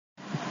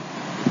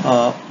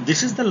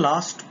This is the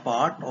last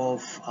part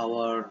of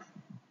our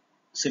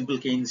Simple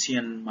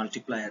Keynesian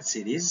Multiplier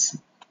Series.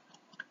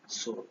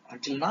 So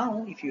until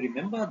now, if you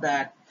remember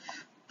that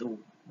the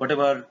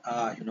whatever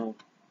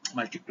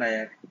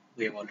multiplier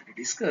we have already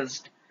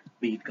discussed,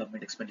 be it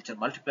government expenditure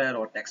multiplier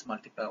or tax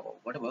multiplier or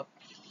whatever,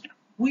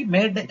 we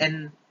made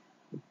an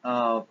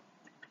uh,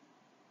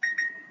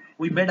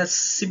 we made a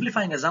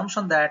simplifying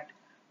assumption that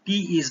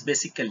T is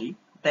basically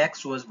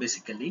tax was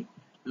basically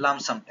lump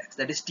sum tax,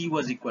 that is T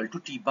was equal to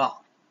T bar.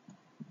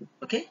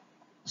 Okay,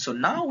 so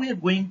now we are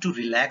going to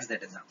relax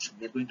that assumption.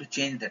 We are going to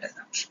change that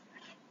assumption.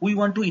 We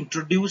want to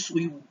introduce,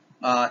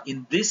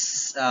 in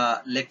this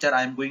lecture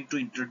I am going to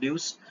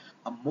introduce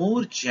a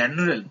more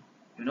general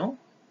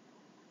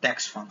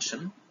tax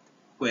function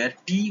where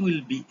T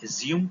will be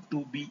assumed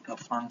to be a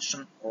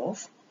function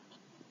of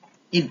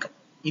income,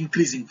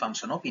 increasing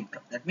function of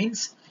income. That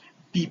means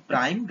T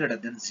prime greater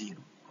than 0.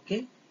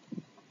 Okay,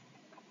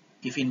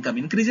 if income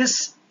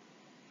increases,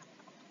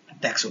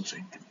 tax also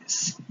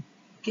increases.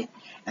 Okay,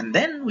 and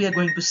then we are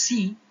going to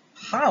see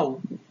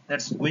how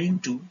that's going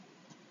to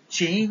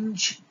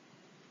change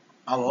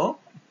our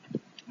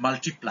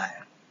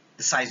multiplier,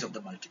 the size of the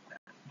multiplier,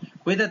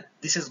 whether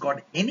this has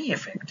got any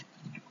effect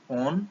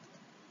on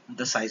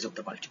the size of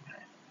the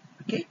multiplier.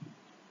 Okay,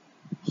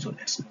 so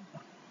let's move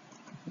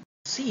on.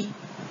 See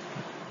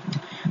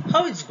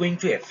how it's going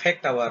to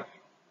affect our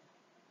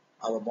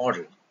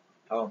model.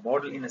 Our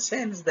model, in a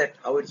sense, that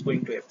how it's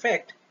going to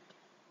affect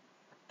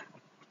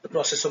the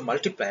process of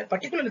multiplier,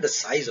 particularly the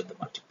size of the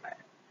multiplier.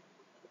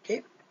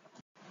 Okay,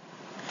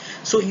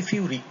 so if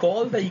you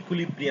recall the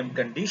equilibrium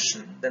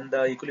condition, then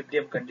the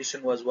equilibrium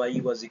condition was y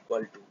was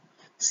equal to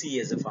C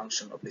as a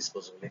function of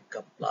disposable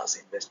income plus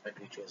investment,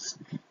 which was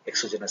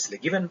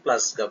exogenously given,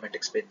 plus government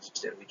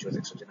expenditure, which was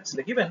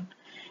exogenously given,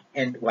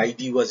 and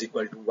yd was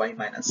equal to y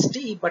minus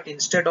t. But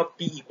instead of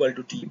t equal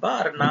to t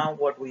bar, now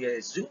what we are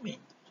assuming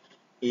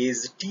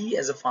is t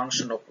as a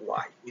function of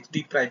y with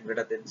t prime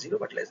greater than 0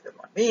 but less than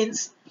 1.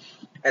 Means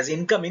as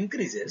income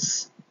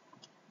increases,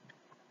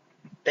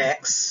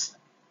 tax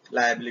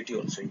liability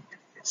also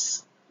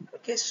increases.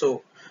 Okay,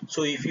 so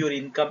if your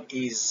income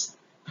is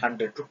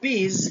 100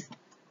 rupees,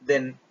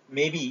 then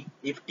maybe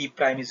if t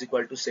prime is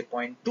equal to say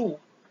 0.2,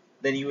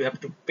 then you have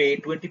to pay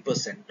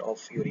 20%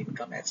 of your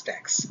income as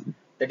tax.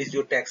 That is,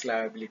 your tax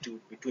liability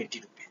would be 20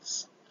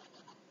 rupees.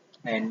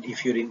 And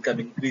if your income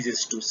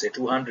increases to say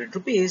 200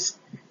 rupees,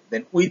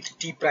 then with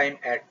t prime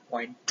at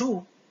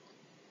 0.2,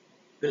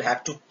 you'll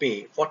have to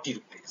pay 40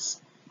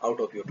 rupees out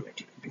of your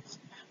 20 rupees.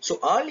 So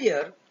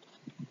earlier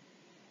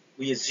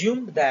we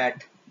assumed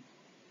that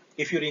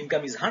if your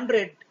income is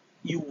 100,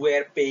 you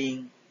were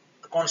paying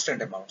a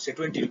constant amount, say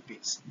 20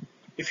 rupees.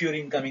 If your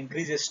income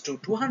increases to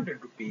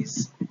 200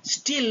 rupees,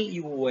 still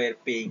you were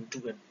paying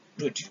 20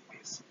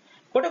 rupees.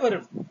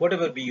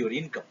 Whatever be your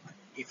income,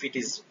 if it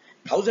is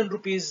 1000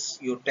 rupees,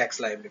 your tax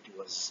liability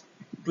was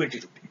 20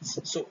 rupees.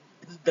 So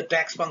the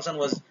tax function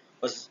was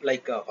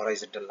like a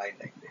horizontal line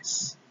like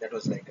this. That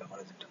was like a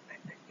horizontal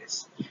line like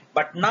this.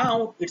 But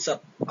now it's a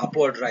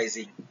upward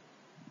rising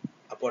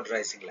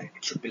line.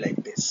 It should be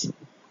like this. It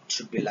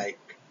should be like,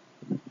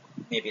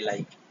 maybe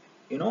like,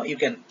 you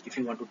can, if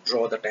you want to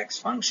draw the tax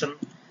function,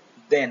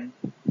 then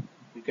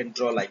you can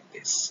draw like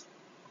this.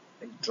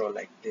 And draw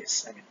like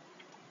this. I mean,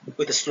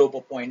 with a slope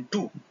of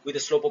 0.2, with a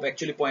slope of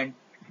actually point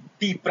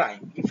t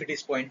prime. If it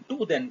is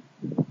 0.2, then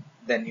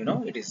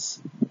it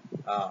is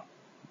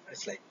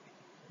it's like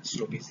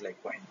slope is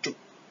like 0.2.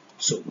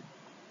 So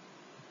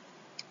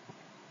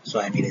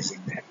I'm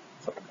erasing that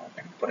for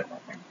a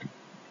moment.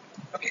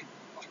 Okay.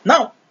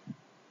 Now,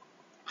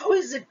 how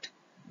is it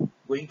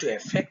going to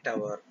affect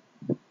our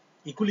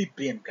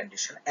equilibrium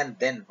condition and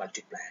then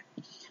multiplier?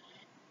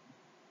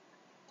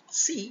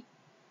 See,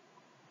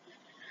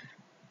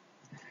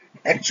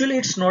 actually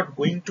it's not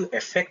going to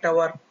affect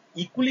our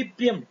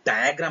equilibrium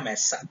diagram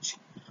as such.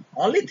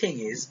 Only thing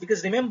is,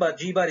 because remember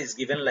G bar is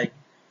given like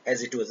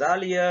as it was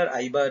earlier,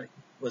 I bar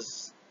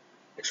was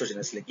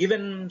exogenously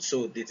given,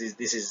 so this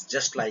is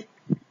just like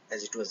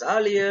as it was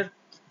earlier.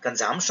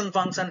 Consumption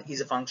function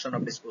is a function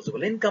of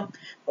disposable income.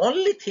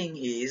 Only thing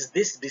is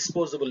this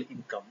disposable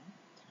income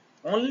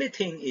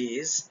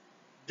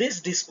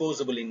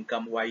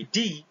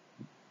YD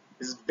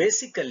is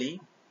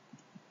basically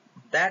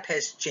that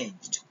has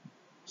changed.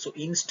 So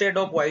instead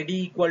of yd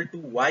equal to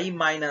y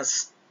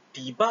minus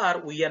t bar,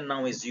 we are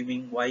now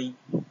assuming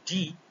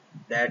yd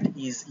that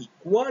is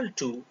equal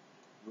to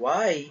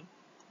y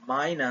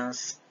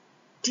minus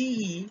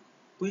t,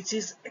 which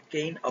is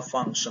again a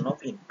function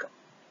of income.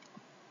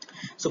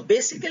 So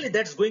basically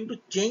that's going to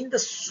change the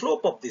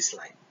slope of this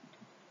line.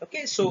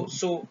 Okay,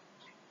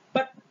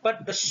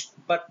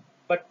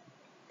 but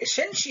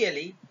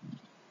essentially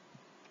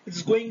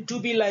it's going to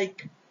be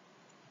like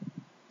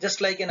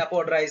just like an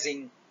upward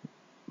rising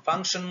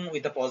function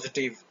with a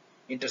positive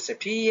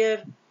intercept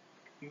here.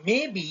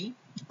 Maybe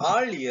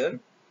earlier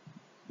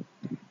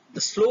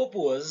the slope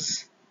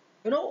was,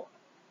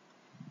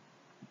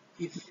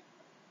 if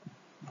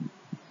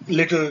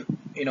little,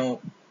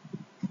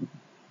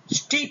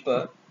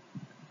 steeper,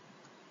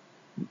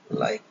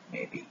 like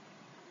maybe,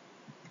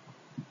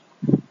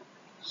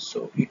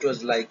 so it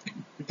was like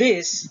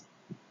this,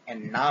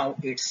 and now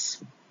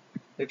it's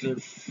little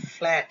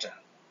flatter.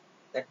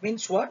 That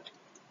means what?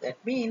 That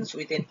means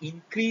with an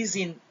increase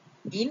in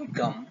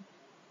income,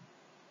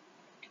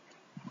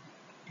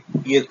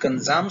 your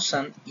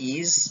consumption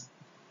is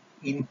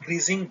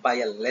increasing by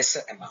a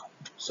lesser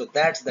amount. So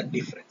that's the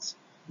difference.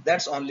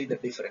 That's only the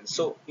difference.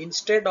 So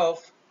instead of,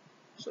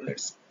 so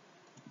let's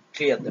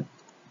clear them.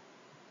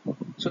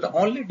 So the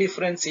only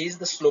difference is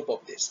the slope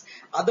of this.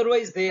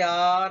 Otherwise, they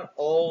are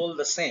all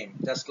the same,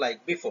 just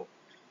like before.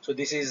 So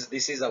this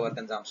is our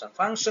consumption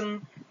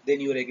function.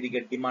 Then your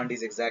aggregate demand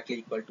is exactly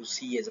equal to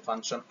C as a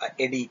function.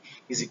 AD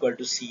is equal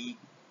to C,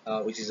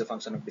 which is a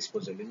function of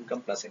disposable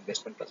income plus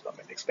investment plus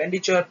government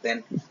expenditure.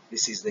 Then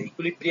this is the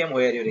equilibrium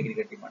where your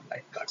aggregate demand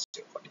line cuts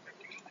your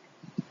 45-degree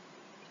line.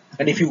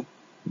 And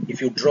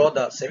if you draw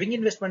the saving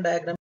investment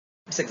diagram,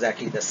 it's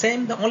exactly the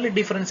same. The only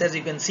difference, as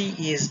you can see,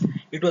 is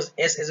it was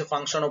S as a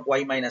function of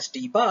y minus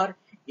t bar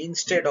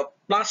instead of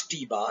plus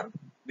t bar,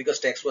 because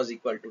tax was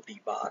equal to t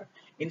bar.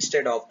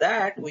 Instead of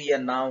that, we are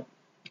now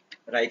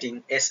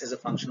writing S as a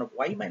function of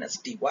y minus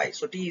ty.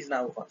 So t is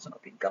now a function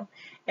of income,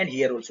 and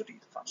here also t is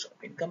a function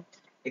of income.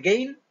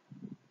 Again,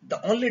 the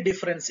only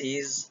difference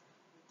is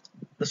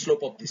the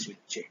slope of this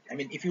will change. I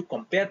mean, if you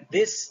compare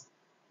this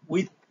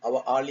with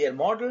our earlier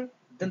model,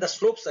 then the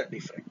slopes are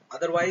different.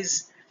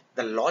 Otherwise,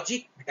 the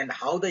logic and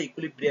how the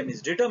equilibrium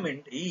is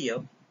determined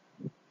here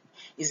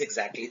is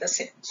exactly the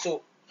same.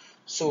 So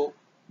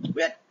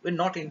we're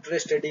not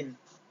interested in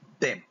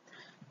them.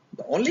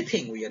 The only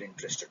thing we are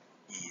interested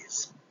in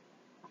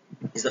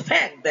is the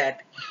fact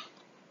that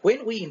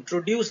when we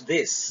introduce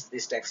this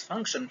tax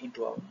function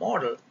into our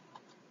model,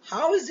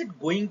 how is it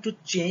going to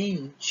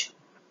change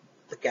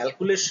the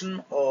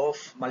calculation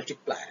of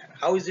multiplier?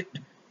 How is it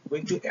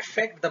going to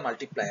affect the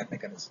multiplier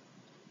mechanism?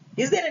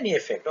 Is there any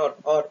effect,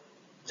 or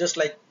just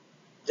like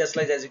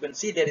as you can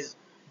see, there is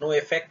no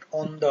effect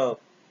on the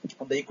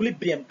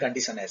equilibrium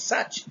condition as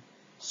such.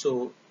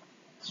 So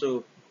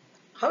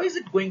how is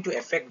it going to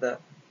affect the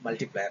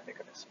multiplier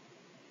mechanism?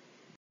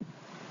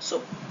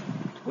 So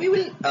we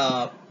will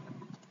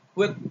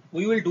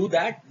we will do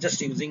that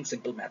just using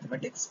simple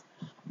mathematics.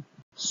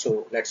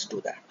 So let's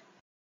do that.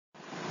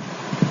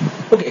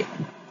 Okay,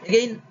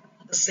 again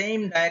the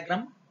same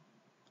diagram,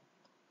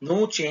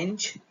 no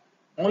change.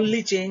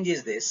 Only change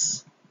is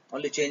this.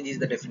 Only change is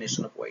the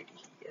definition of YT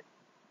here.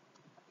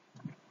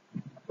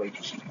 YT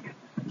here.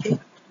 Okay.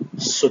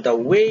 So the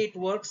way it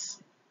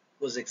works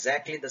was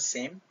exactly the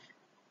same.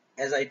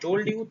 As I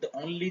told you, the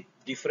only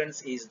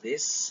difference is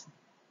this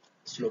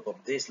slope of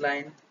this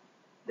line,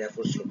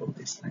 therefore slope of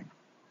this line.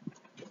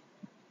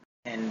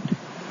 And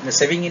in the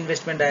saving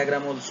investment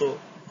diagram also,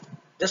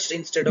 just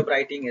instead of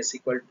writing S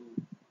equal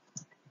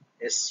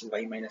to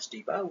Sy minus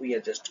t bar, we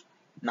are just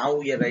now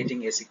we are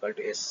writing S equal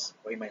to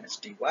Sy minus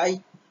ty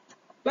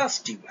plus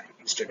ty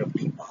instead of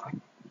t bar.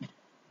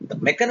 The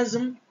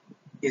mechanism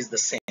is the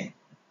same,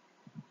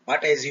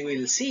 but as you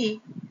will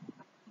see,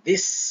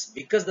 this,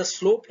 because the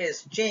slope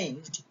has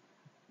changed,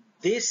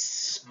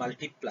 this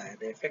multiplier,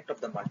 the effect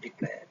of the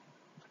multiplier,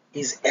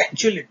 is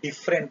actually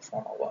different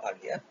from our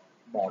earlier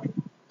model.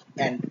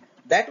 And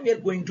that we are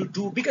going to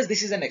do, because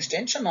this is an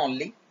extension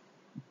only.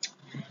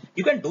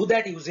 You can do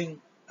that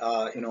using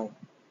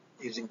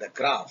using the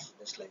graph,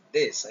 just like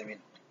this. I mean,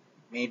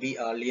 maybe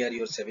earlier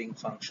your saving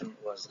function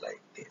was like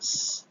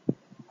this.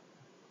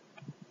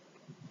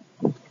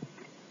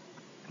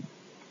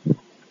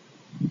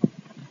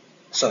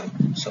 Sorry,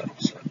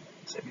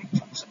 saving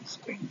function is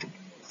going to be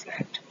more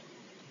flat.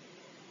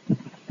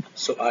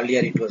 So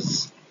earlier it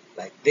was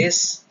like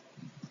this.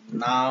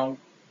 Now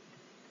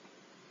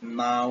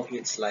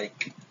it's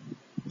like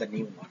the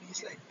new one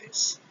is like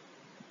this.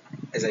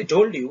 As I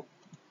told you,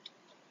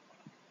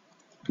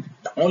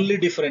 the only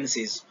difference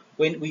is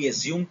when we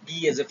assume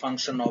t as a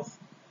function of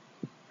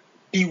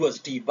t was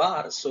t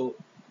bar, so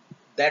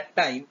that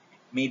time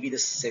maybe the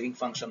saving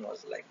function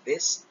was like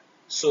this.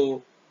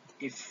 So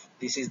if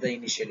this is the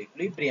initial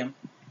equilibrium,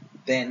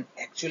 then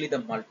actually the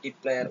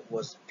multiplier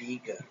was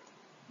bigger,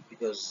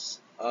 because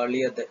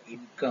earlier the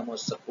income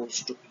was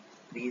supposed to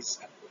increase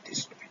up to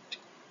this point.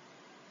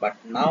 But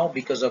now,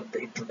 because of the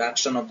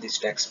introduction of this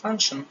tax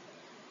function,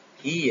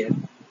 here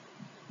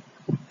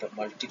the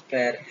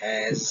multiplier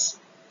has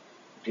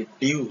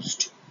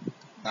reduced.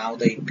 Now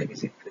the income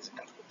is increasing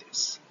up to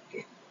this.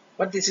 Okay,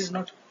 but this is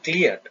not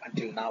clear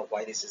until now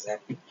why this is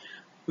happening.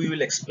 We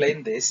will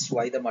explain this,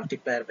 why the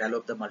multiplier value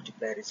of the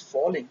multiplier is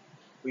falling.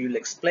 We will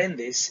explain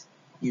this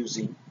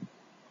using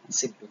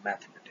simple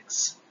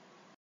mathematics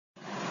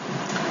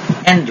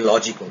and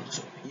logic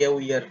also. Here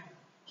we are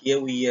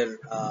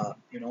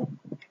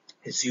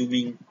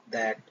assuming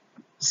that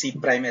C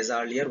prime as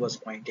earlier was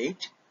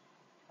 0.8.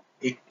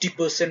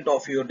 80%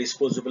 of your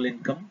disposable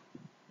income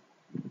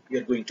you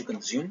are going to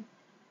consume,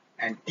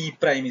 and T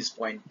prime is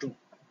 0.2.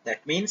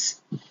 That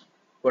means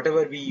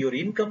whatever be your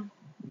income,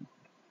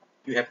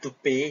 you have to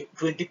pay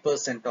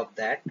 20% of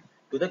that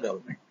to the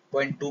government.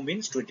 0.2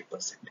 means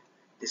 20%.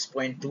 This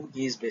 0.2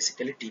 is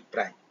basically T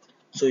prime.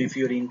 So if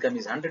your income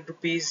is 100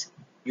 rupees,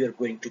 you are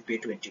going to pay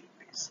 20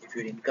 rupees. If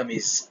your income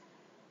is,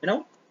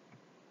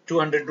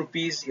 200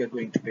 rupees, you are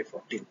going to pay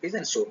 40 rupees,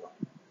 and so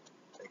on,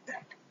 like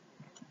that.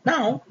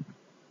 Now,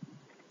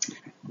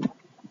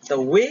 the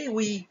way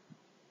we,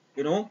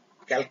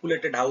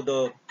 calculated how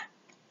the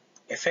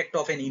effect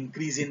of an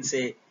increase in,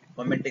 say,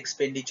 government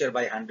expenditure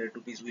by 100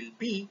 rupees will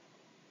be,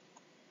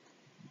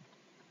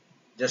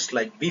 just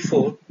like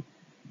before,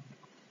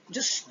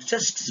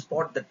 just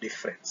spot the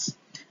difference.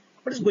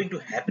 What is going to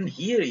happen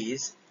here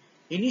is,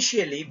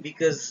 initially,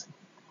 because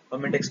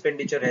government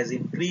expenditure has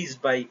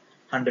increased by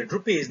 100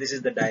 rupees, this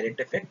is the direct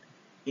effect.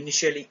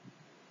 Initially,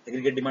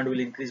 aggregate demand will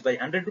increase by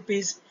 100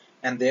 rupees,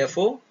 and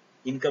therefore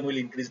income will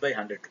increase by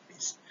 100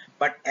 rupees.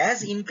 But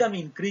as income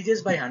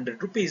increases by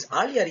 100 rupees,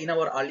 earlier in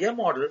our earlier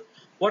model,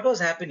 what was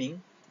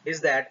happening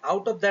is that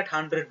out of that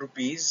 100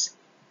 rupees,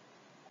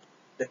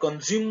 the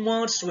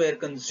consumers were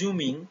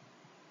consuming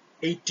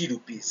 80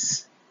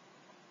 rupees.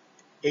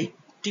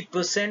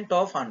 80%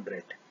 of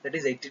 100, that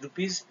is 80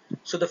 rupees.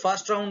 So the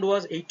first round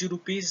was 80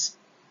 rupees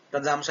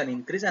consumption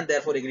increase, and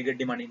therefore aggregate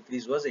demand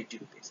increase was 80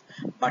 rupees.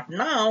 But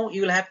now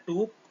you will have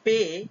to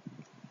pay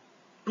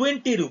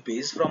 20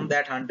 rupees from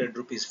that 100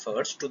 rupees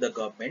first to the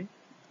government,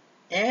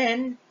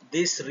 and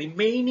this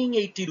remaining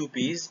 80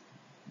 rupees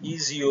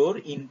is your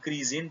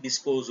increase in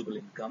disposable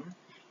income,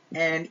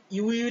 and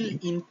you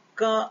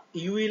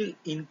will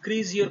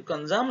increase your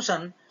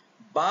consumption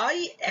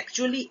by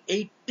actually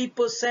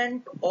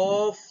 80%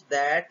 of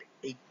that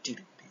 80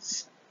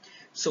 rupees.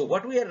 So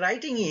what we are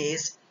writing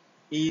is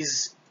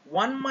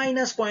 1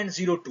 minus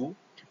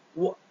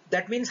 0.02,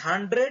 that means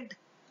 100,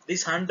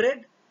 this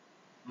 100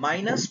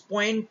 minus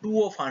 0.2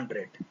 of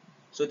 100.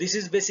 So this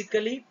is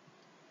basically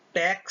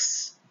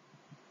tax.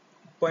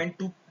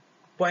 0.2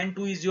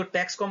 is your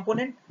tax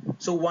component.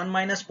 So 1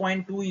 minus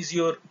 0.2 is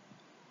your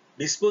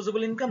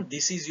disposable income.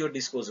 This is your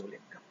disposable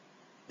income.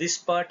 This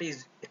part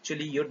is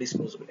actually your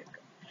disposable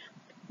income,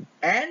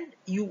 and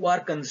you are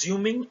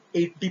consuming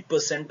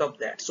 80% of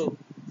that. So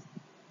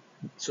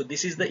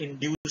this is the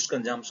induced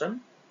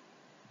consumption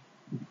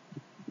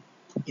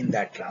in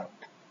that round,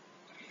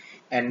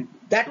 and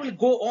that will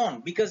go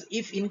on, because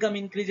if income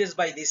increases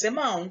by this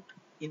amount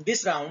in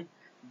this round,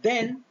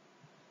 then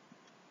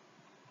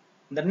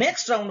the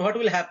next round, what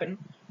will happen?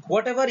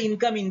 Whatever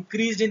income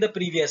increased in the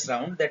previous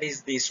round, that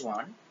is this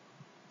one,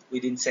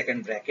 within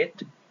second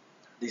bracket,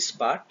 this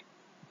part,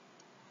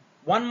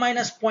 1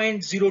 minus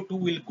 0.02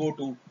 will go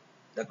to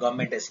the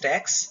government as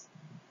tax,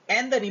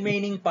 and the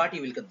remaining part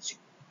you will consume.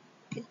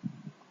 Okay?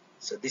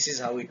 So this is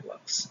how it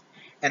works.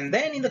 And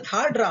then in the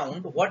third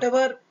round,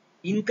 whatever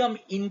income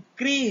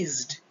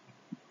increased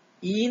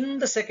in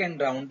the second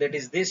round, that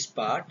is this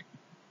part,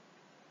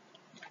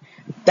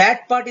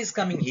 that part is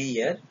coming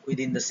here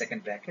within the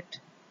second bracket.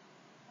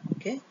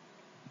 Okay,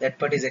 that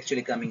part is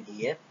actually coming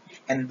here,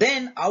 and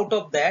then out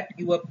of that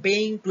you are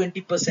paying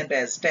 20%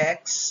 as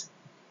tax,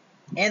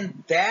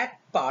 and that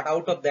part,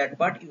 out of that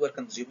part, you are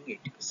consuming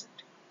 80%.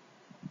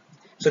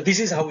 So this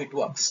is how it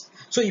works.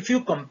 So if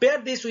you compare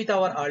this with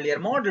our earlier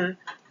model,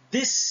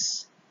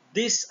 this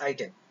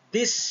item,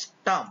 this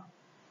term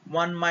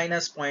 1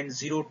 minus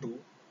 0.02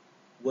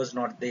 was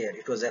not there,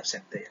 it was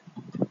absent there.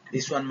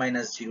 This 1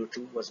 minus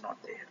 0.02 was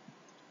not there,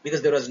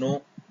 because there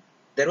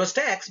was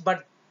tax,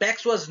 but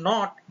tax was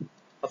not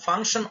a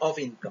function of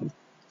income.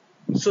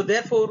 So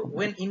therefore,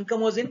 when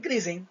income was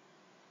increasing,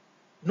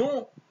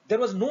 there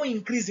was no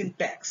increase in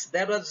tax.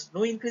 There was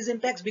no increase in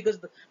tax because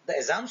the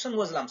assumption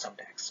was lump sum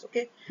tax.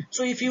 Okay,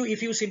 so if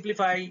you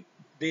simplify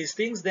these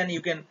things, then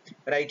you can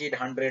write it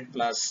 100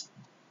 plus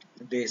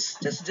this.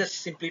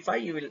 Just simplify.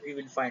 You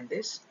will find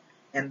this,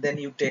 and then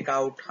you take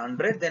out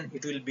 100. Then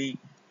it will be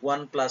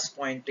 1 plus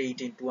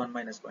 0.8 into 1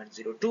 minus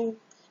 0.02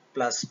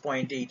 plus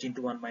 0.8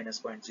 into 1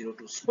 minus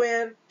 0.02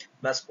 square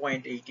plus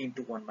 0.8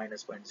 into 1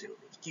 minus 0.02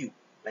 cube,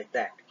 like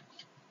that.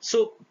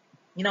 So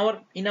in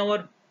our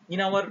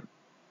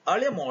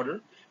earlier model,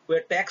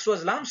 where tax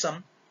was lump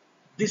sum,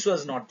 this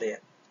was not there.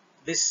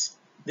 This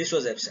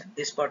was absent.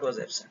 This part was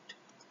absent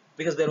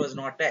because there was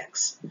no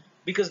tax.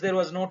 Because there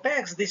was no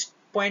tax, this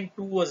 0.2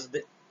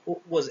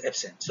 was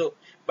absent. So,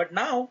 but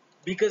now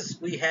because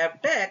we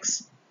have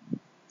tax,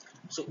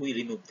 so we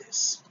remove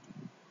this.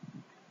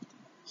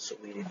 So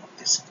we remove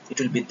this. It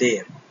will be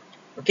there.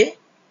 Okay.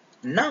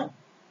 Now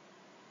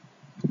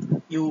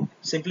you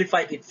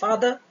simplify it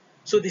further.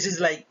 So this is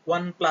like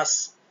 1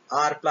 plus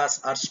r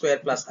square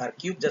plus r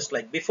cube, just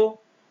like before,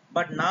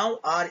 but now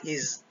r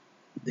is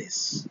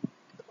this,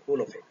 the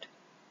whole of it.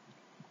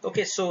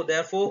 Okay, so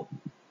therefore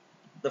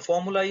the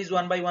formula is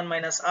 1 by 1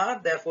 minus r,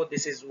 therefore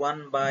this is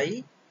 1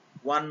 by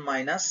 1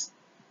 minus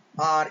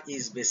r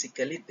is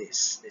basically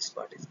this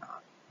part is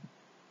r.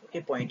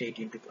 Okay, 0.8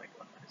 into 0.1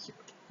 minus 0.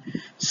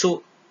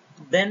 So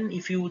then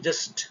if you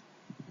just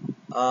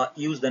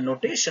use the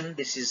notation,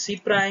 this is c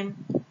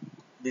prime,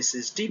 this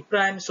is t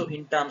prime. So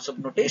in terms of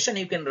notation,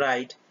 you can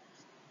write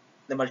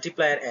the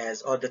multiplier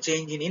as, or the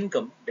change in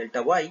income,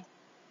 delta y,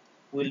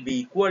 will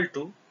be equal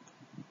to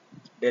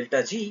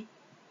delta g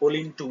whole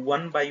into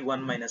 1 by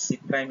 1 minus c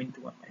prime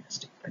into 1 minus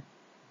t prime.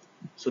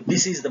 So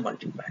this is the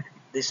multiplier.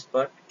 this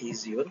part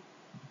is your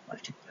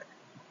multiplier,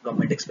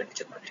 government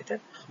expenditure multiplier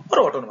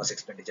or autonomous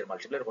expenditure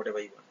multiplier, whatever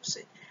you want to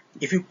say.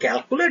 If you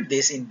calculate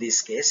this in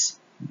this case,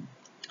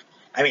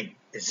 I mean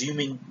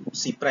assuming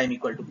C prime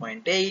equal to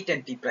 0.8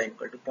 and T prime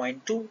equal to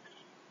 0.2,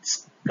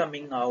 it's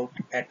coming out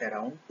at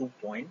around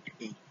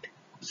 2.8.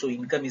 So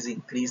income is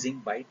increasing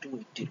by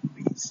 280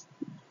 rupees.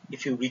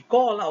 If you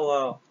recall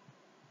our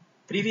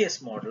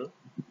previous model,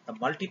 the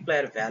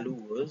multiplier value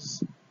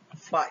was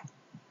 5.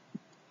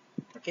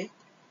 Okay,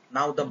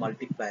 now the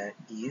multiplier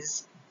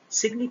is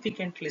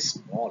significantly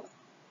smaller.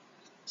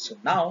 So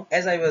now,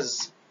 as I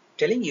was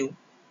telling you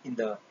in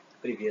the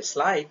previous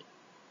slide,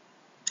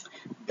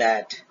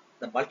 that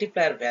the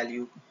multiplier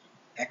value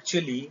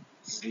actually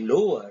is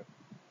lower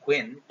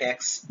when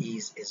tax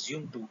is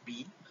assumed to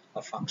be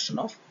a function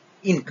of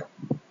income.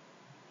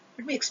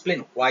 Let me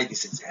explain why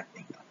this is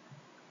happening.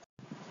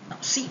 Now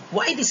see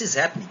why this is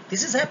happening.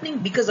 This is happening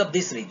because of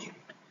this region.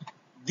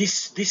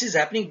 This is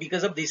happening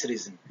because of this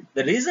reason.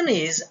 The reason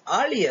is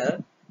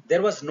earlier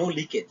there was no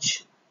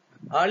leakage.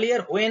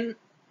 Earlier when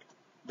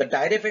the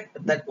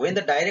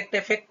direct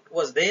effect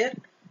was there,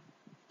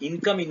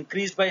 income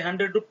increased by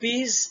 100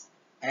 rupees,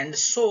 and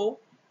so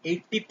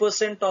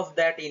 80% of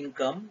that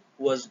income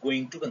was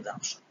going to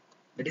consumption.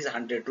 That is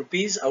 100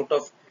 rupees out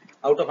of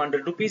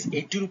 100 rupees,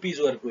 80 rupees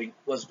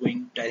was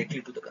going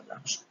directly to the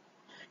consumption.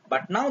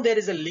 But now there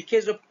is a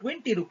leakage of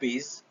 20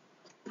 rupees.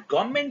 The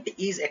government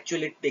is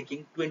actually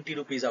taking 20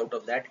 rupees out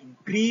of that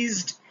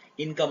increased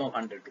income of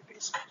 100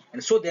 rupees.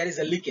 And so there is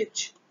a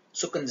leakage.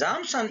 So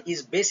consumption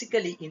is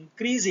basically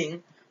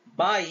increasing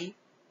by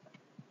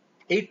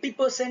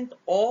 80%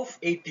 of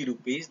 80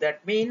 rupees.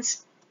 That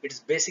means it's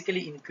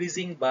basically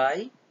increasing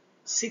by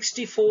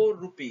 64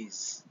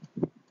 rupees.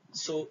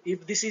 So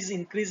if this is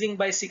increasing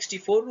by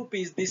 64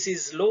 rupees, this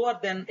is lower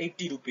than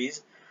 80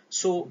 rupees.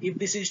 So if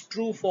this is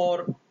true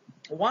for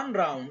one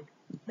round,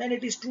 then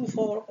it is true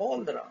for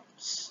all the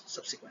rounds,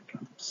 subsequent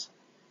rounds.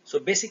 So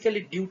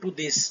basically due to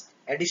this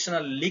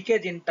additional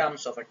leakage in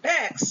terms of a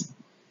tax,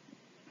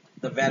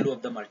 the value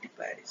of the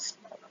multiplier is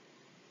smaller.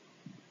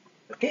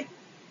 Okay.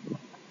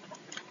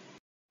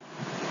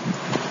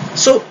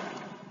 So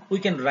we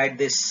can write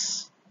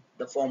this,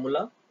 the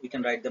formula, we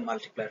can write the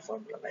multiplier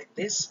formula like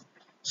this.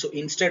 So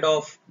instead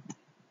of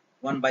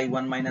 1 by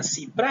 1 minus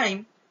C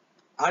prime,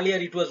 earlier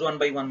it was 1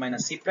 by 1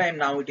 minus C prime,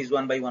 now it is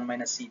 1 by 1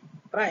 minus C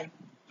prime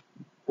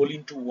whole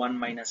into 1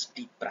 minus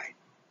T prime.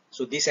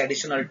 So this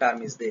additional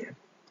term is there.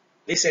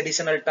 This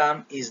additional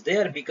term is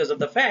there because of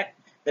the fact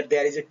that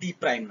there is a T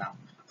prime now.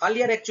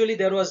 Earlier actually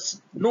there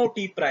was no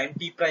T prime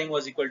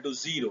was equal to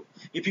 0.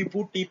 If you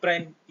put T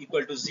prime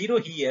equal to 0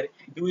 here,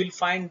 you will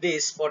find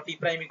this for T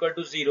prime equal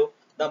to 0,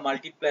 the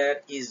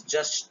multiplier is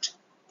just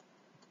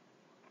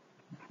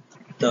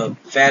the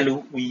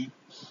value we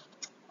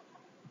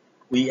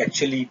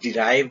actually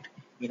derived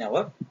in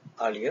our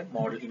earlier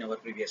model, in our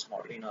previous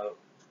model,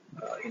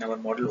 in our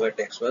model where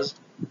tax was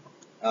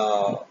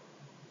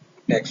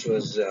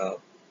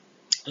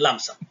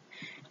lump sum.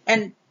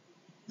 And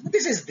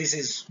this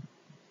is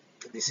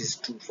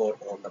true for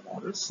all the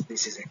models.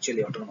 This is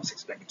actually autonomous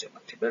expenditure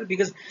multiplier,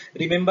 because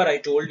remember I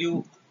told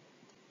you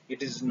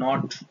it is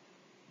not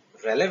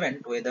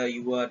relevant whether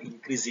you are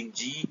increasing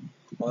G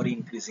or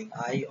increasing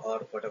I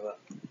or whatever.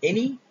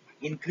 Any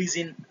increase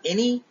in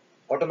any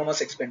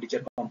autonomous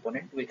expenditure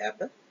component will have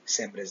the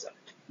same result.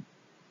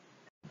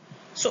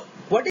 So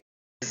what is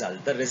the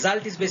result? The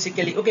result is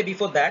basically, okay,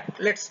 before that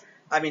let's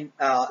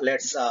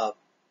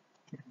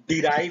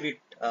derive it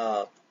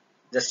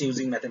just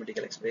using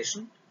mathematical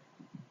expression.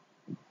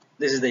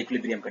 This is the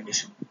equilibrium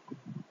condition.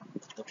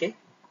 Okay,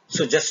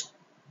 so just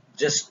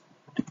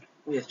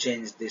we have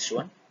changed this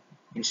one.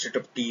 Instead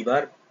of T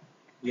bar,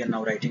 we are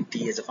now writing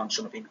T as a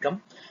function of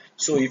income.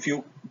 So if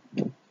you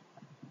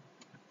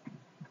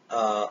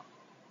go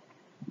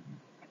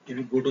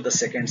to the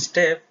second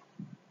step,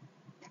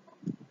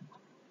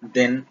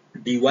 then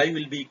dy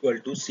will be equal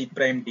to C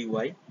prime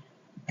dy,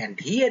 and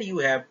here you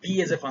have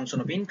T as a function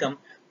of income,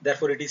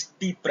 therefore it is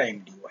T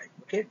prime dy.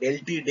 Okay, del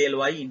T del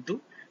y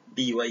into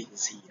dy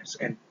is here, so,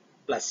 and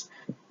plus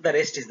the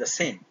rest is the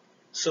same.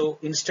 So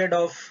instead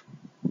of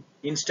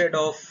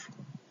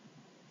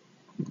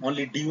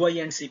only dy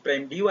and C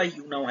prime dy,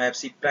 you now have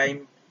C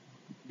prime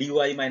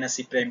dy minus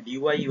C prime dy.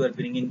 You are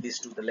bringing this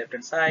to the left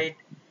hand side,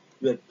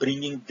 you are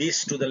bringing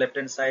this to the left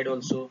hand side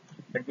also.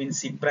 That means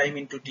C prime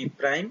into T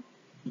prime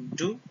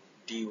into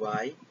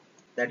dy,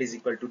 that is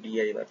equal to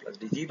di bar plus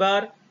dg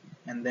bar,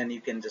 and then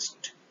you can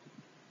just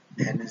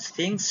arrange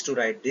things to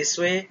write this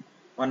way: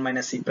 1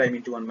 minus C prime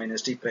into 1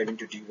 minus T prime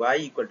into dy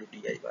equal to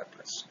di bar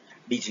plus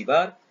dg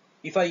bar.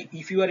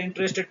 If you are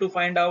interested to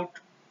find out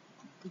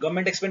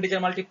government expenditure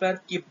multiplier,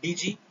 keep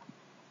dg,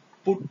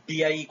 put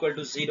di equal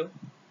to 0.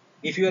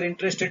 If you are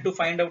interested to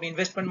find out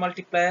investment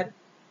multiplier,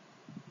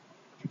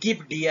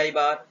 keep di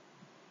bar,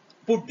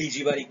 put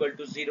dg bar equal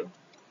to 0,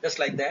 just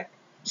like that.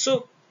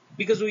 So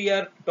because we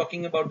are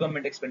talking about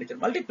government expenditure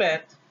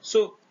multiplier,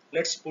 so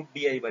let's put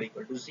di bar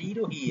equal to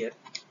 0 here,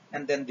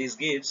 and then this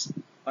gives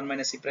 1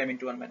 minus C prime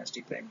into 1 minus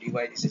T prime dy,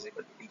 this is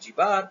equal to dg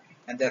bar,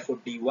 and therefore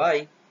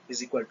dy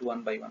is equal to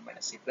 1 by 1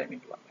 minus c prime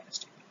into 1 minus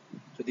t.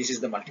 So this is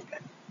the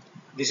multiplier.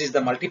 This is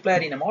the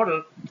multiplier in a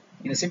model,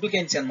 in a simple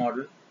Keynesian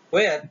model,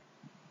 where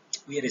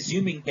we are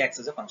assuming tax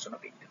as a function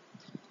of income.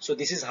 So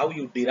this is how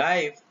you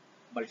derive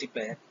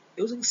multiplier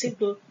using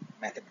simple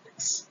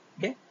mathematics.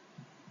 Okay.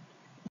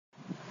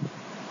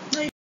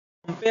 Now you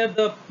compare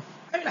the,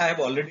 I have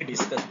already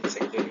discussed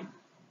this actually.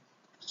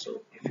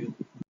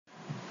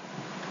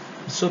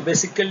 So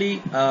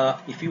basically,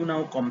 if you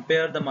now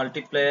compare the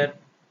multiplier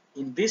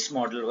in this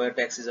model where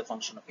tax is a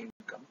function of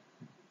income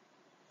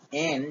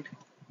and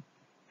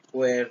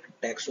where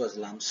tax was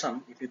lump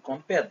sum, if you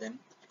compare them,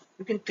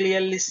 you can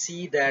clearly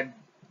see that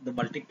the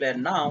multiplier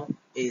now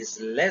is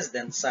less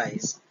than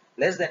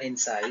in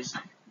size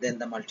than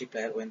the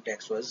multiplier when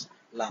tax was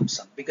lump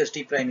sum, because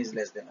t prime is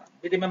less than 1.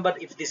 Remember,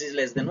 if this is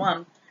less than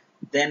 1,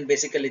 then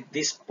basically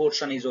this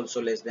portion is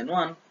also less than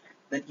 1,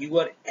 then you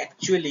are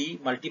actually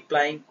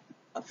multiplying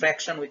a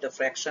fraction with a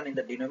fraction in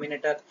the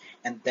denominator,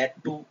 and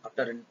that too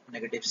after a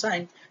negative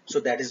sign, so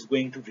that is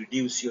going to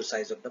reduce your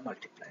size of the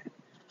multiplier.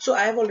 So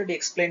I have already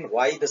explained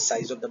why the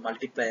size of the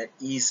multiplier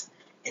is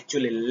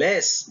actually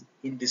less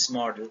in this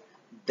model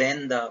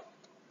than the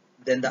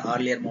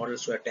earlier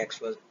models where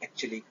tax was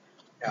actually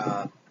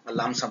a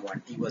lump sum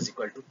one, t was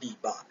equal to t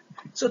bar.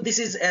 So this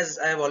is, as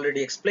I have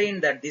already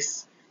explained, that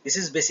this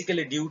is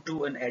basically due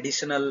to an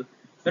additional,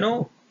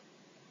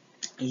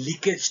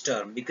 leakage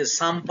term, because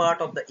some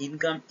part of the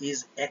income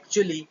is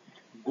actually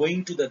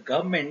going to the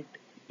government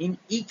in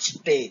each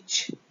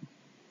stage,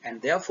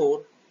 and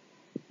therefore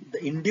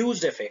the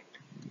induced effect,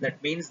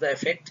 that means the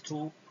effect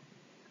through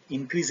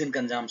increase in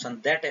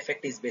consumption, that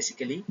effect is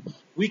basically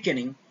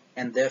weakening,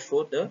 and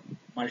therefore the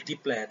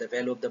multiplier, the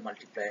value of the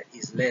multiplier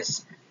is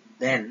less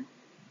than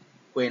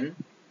when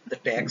the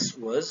tax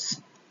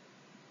was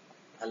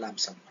a lump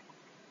sum.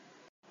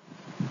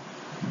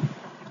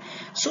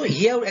 So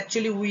here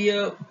actually we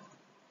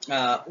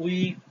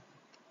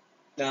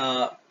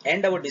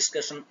end our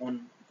discussion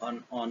on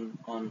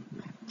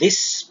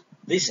this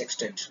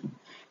extension.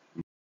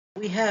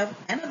 We have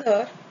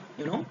another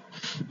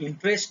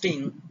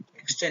interesting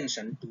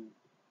extension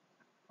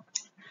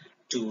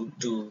to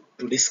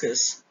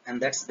discuss, and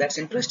that's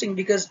interesting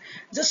because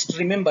just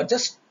remember,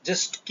 just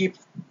keep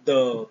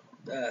the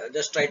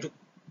just try to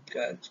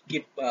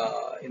keep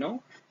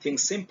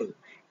things simple,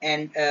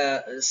 and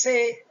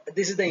say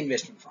this is the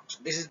investment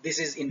function. This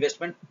is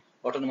investment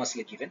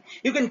autonomously given.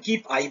 You can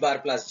keep I bar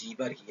plus G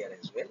bar here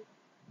as well,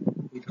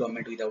 with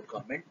government, without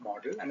government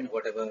model. I mean,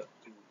 whatever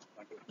you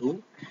want to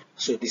do.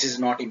 So this is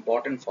not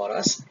important for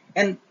us,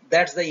 and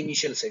that's the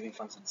initial saving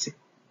function.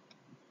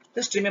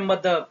 Just remember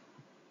the,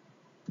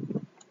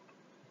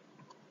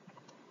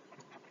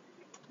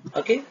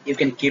 okay, you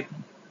can keep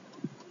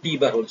T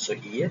bar also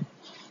here.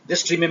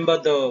 Just remember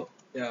the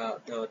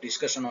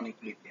discussion on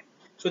equilibrium.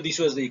 So this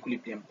was the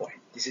equilibrium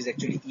point. This is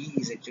actually E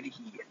is actually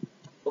here.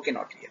 Okay,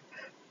 not here.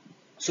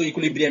 So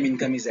equilibrium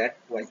income is at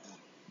YE.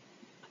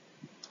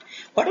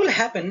 What will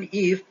happen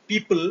if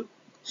people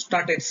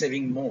started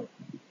saving more?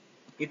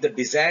 If the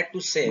desire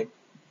to save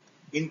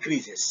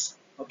increases,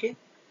 okay?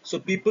 So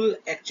people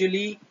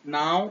actually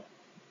now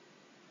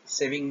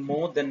saving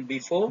more than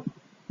before.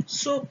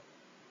 So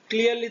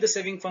clearly the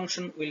saving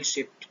function will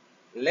shift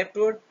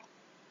leftward,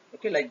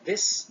 okay, like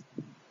this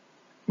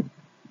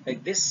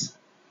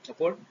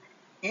upward,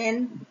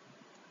 and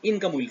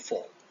income will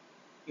fall.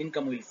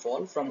 Income will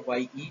fall from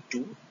YE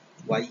to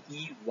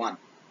YE1,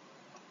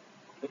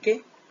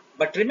 okay.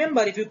 But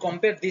remember, if you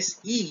compare this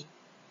E,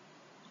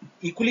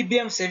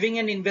 equilibrium saving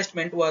and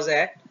investment was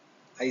at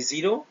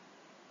I0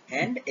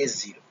 and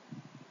S0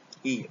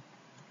 here.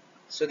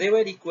 So they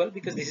were equal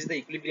because this is the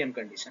equilibrium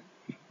condition.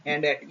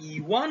 And at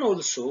E1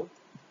 also,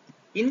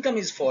 income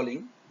is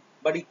falling,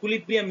 but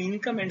equilibrium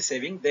income and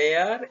saving, they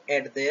are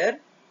at their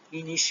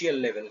initial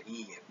level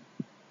here.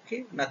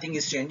 Okay, nothing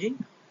is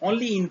changing,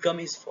 only income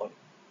is falling.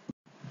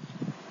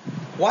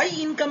 Why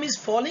income is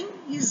falling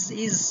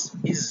is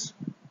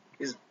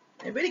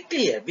very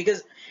clear,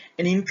 because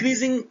an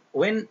increasing,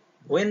 when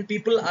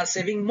people are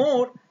saving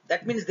more,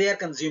 that means they are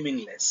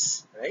consuming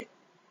less, right?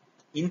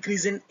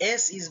 Increase in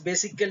S is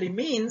basically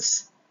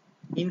means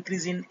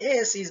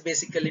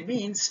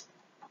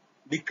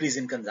decrease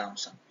in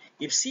consumption.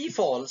 If C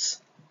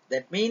falls,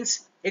 that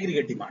means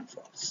aggregate demand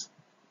falls.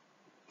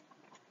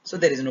 So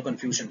there is no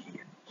confusion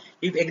here.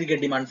 If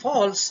aggregate demand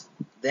falls,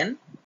 then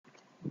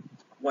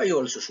Y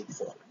also should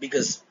fall,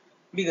 because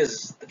the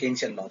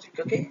Keynesian logic,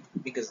 okay?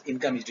 Because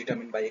income is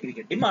determined by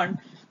aggregate demand.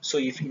 So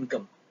if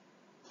aggregate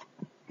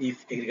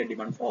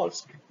demand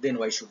falls, then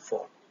Y should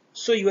fall.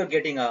 So you are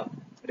getting a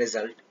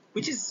result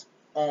which is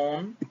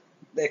on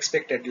the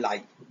expected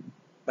line.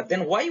 But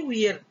then why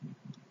we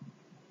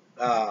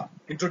are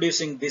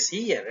introducing this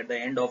here at the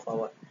end of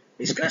our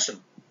discussion?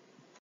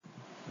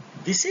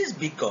 This is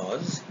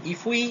because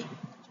if we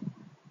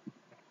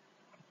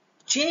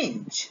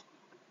change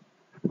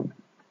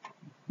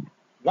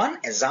one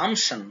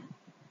assumption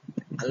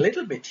a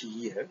little bit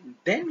here,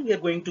 then we are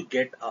going to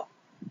get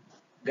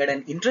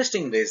an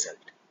interesting result.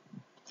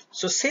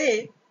 So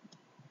say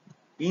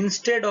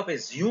instead of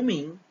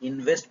assuming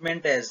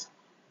investment as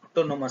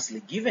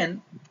autonomously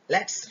given,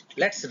 let's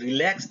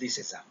relax this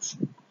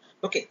assumption.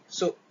 Okay,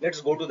 so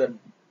let's go to the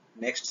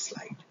next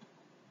slide.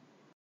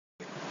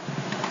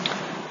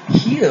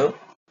 Here,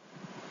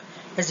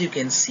 as you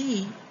can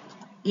see,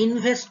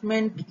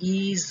 investment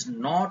is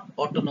not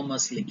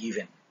autonomously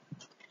given.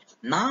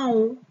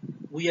 Now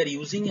we are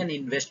using an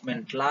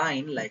investment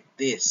line like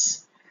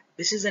this.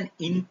 This is an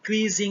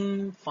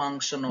increasing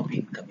function of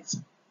income.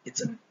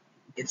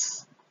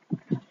 It's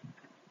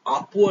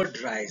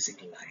upward rising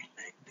line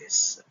like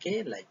this.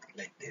 Okay, like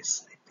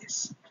this.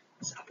 It's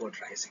upward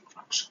rising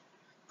function.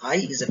 I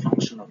is a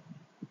function of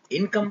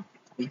income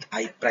with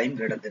I prime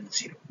greater than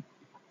 0.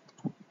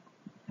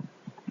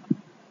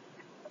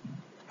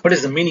 What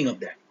is the meaning of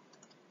that?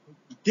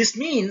 This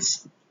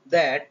means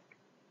that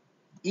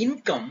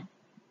income,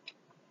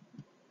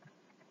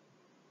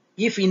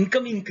 if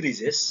income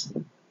increases,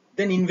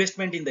 then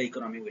investment in the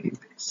economy will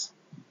increase.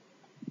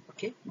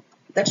 Okay,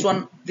 that's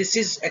one. This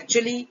is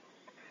actually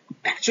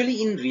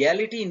in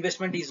reality,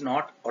 investment is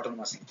not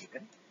autonomously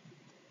given.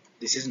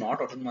 This is not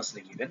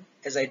autonomously given.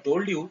 As I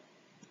told you,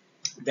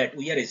 that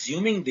we are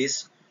assuming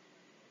this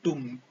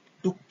to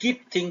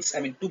keep things,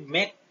 to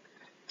make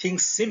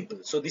things simple.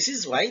 So this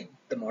is why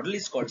the model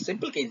is called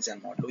Simple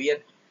Keynesian model. We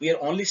are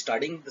only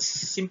studying the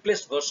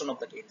simplest version of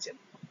the Keynesian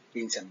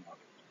model.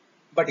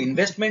 But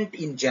investment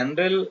in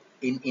general,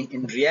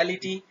 in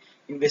reality,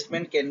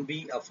 investment can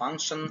be a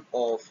function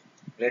of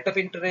rate of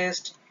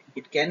interest.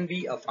 It can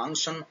be a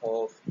function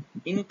of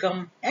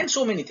income and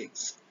so many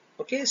things.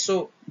 Okay,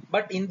 so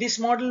but in this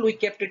model we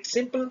kept it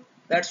simple.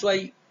 That's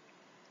why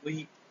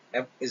we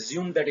have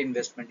assumed that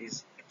investment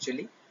is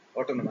actually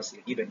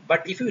autonomously given.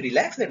 But if you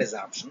relax that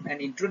assumption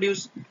and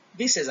introduce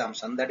this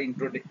assumption that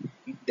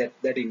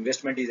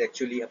investment is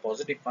actually a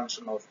positive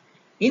function of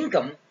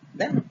income,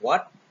 then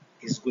what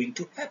is going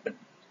to happen?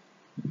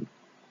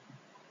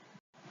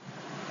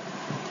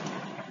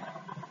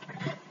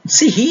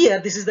 See here,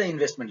 this is the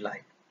investment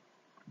line,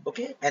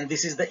 okay, and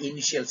this is the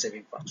initial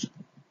saving function.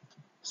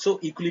 So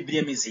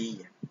equilibrium is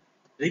here.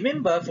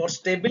 Remember, for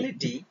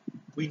stability,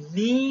 we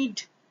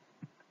need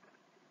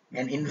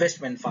an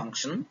investment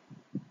function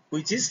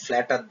which is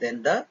flatter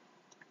than the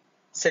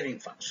saving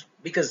function,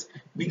 because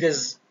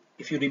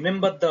if you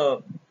remember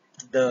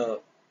the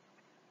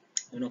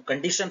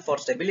condition for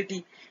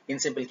stability in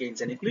simple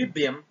Keynesian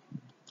equilibrium,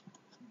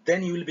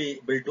 then you will be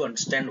able to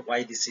understand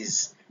why this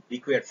is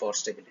required for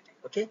stability.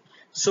 Okay,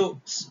 so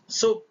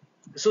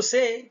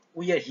say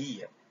we are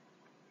here.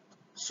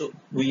 So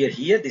we are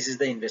here. This is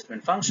the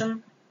investment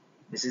function.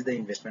 This is the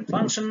investment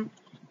function,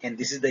 and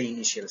this is the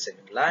initial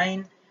saving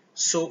line.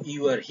 So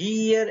you are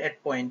here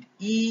at point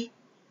E,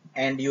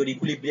 and your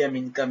equilibrium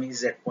income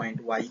is at point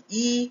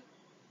YE.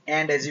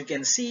 And as you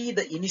can see,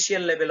 the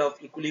initial level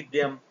of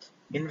equilibrium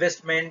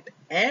investment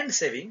and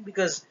saving,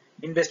 because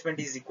investment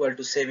is equal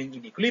to saving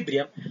in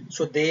equilibrium,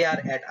 so they are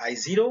at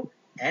I0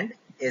 and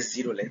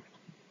S0 level.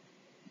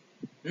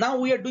 Now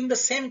we are doing the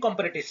same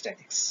comparative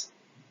statics,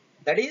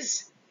 that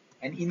is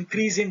an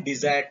increase in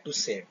desire to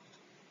save,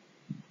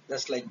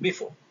 just like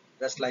before,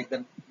 just like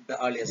the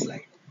earlier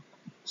slide.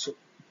 So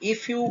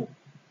if you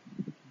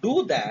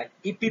do that,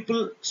 if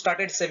people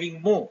started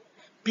saving more,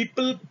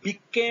 people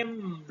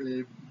became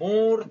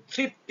more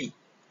thrifty.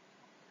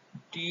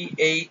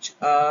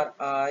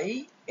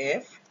 THRIFTY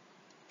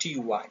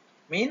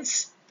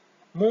means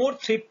more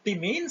thrifty,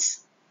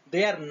 means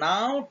they are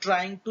now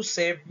trying to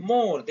save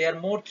more. They are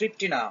more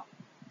thrifty now.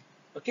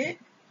 Okay,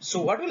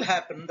 so what will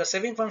happen? The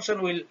saving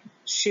function will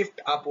shift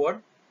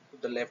upward to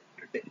the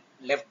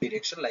left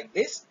direction like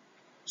this.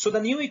 So the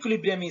new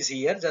equilibrium is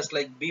here, just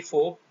like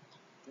before.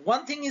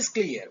 One thing is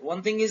clear.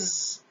 One thing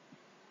is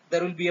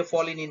there will be a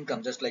fall in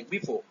income, just like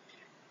before.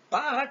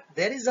 But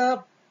there is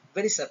a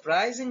very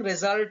surprising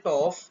result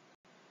of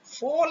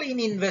fall in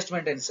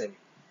investment and saving.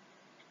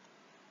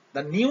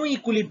 The new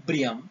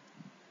equilibrium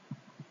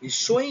is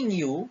showing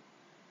you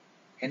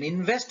an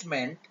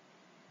investment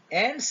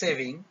and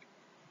saving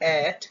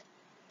at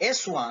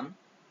S1,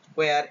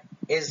 where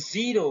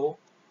S0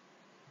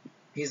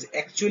 is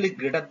actually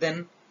greater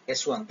than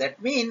S1.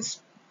 That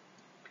means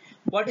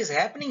what is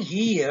happening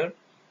here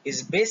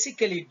is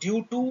basically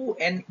due to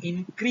an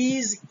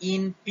increase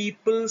in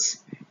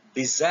people's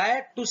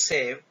desire to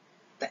save,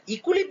 the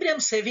equilibrium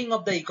saving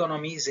of the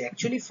economy is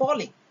actually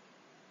falling.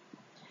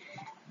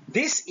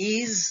 This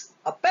is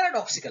a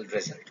paradoxical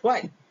result.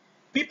 Why?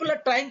 People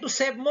are trying to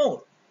save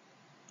more.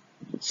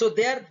 So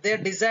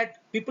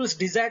people's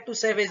desire to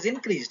save has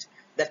increased.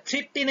 The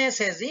thriftiness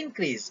has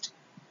increased.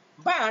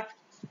 But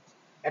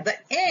at the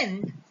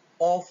end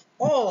of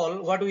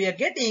all, what we are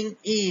getting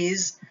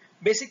is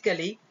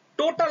basically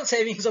total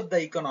savings of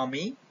the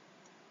economy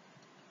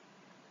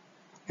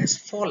has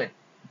fallen.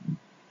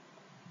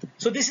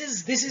 So this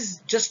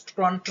is just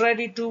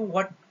contrary to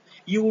what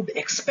you would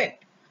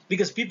expect,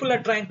 because people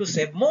are trying to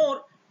save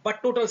more,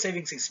 but total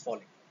savings is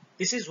falling.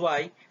 This is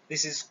why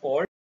this is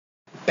called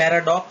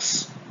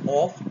paradox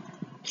of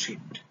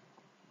thrift.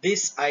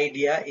 This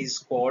idea is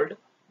called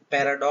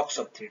paradox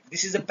of thrift.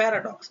 This is a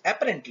paradox,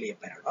 apparently a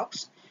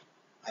paradox.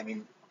 I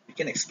mean, we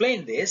can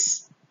explain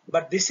this,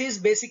 but this is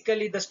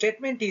basically the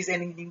statement is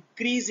an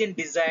increase in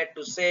desire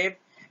to save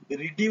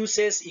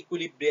reduces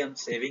equilibrium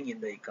saving in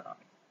the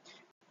economy.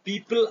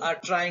 People are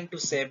trying to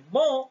save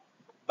more,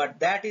 but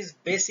that is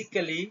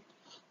basically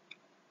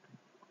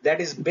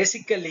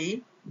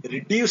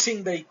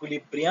reducing the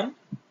equilibrium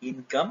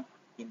income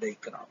in the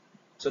economy.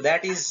 So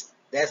that is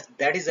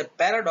a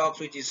paradox,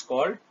 which is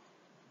called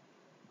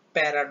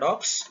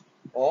paradox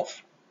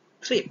of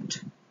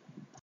thrift.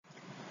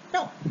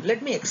 Now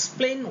let me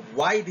explain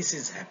why this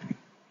is happening.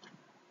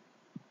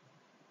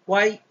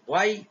 Why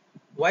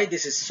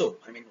this is so?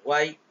 I mean,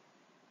 why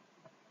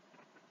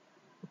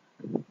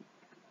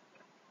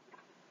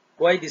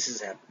this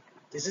is happening?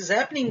 This is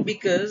happening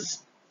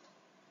because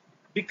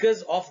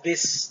of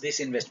this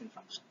investment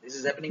function. This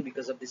is happening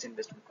because of this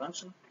investment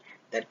function.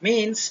 That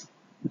means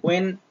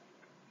when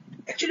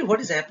actually what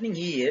is happening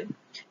here,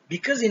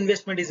 because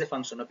investment is a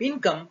function of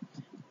income,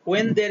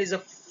 when there is a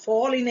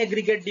fall in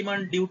aggregate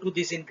demand due to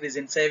this increase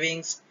in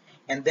savings,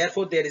 and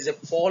therefore there is a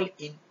fall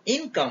in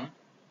income,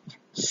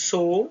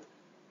 so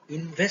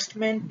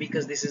investment,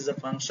 because this is a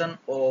function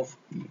of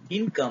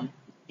income,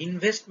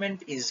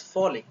 investment is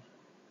falling.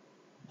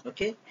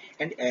 Okay,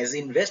 and as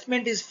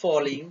investment is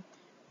falling,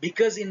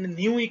 because in the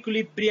new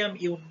equilibrium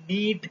you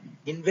need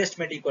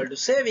investment equal to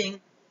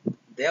saving,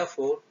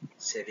 therefore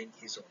saving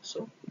is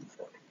also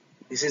falling.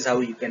 This is how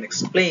you can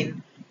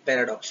explain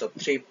paradox of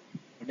thrift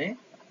in a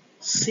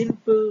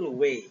simple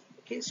way.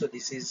 Okay, so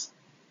this is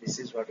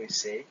what we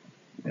say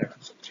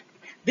paradox of thrift.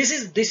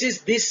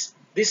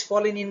 This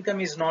fall in income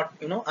is not,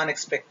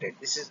 unexpected.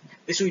 This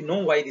we know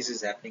why this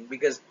is happening,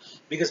 because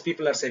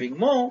people are saving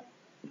more,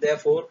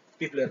 therefore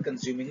people are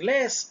consuming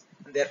less,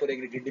 and therefore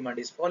aggregate demand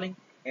is falling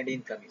and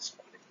income is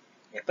falling.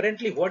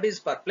 Apparently what is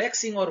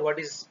perplexing or what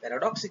is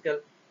paradoxical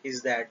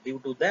is that due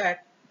to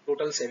that,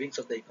 total savings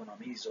of the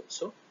economy is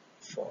also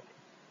falling.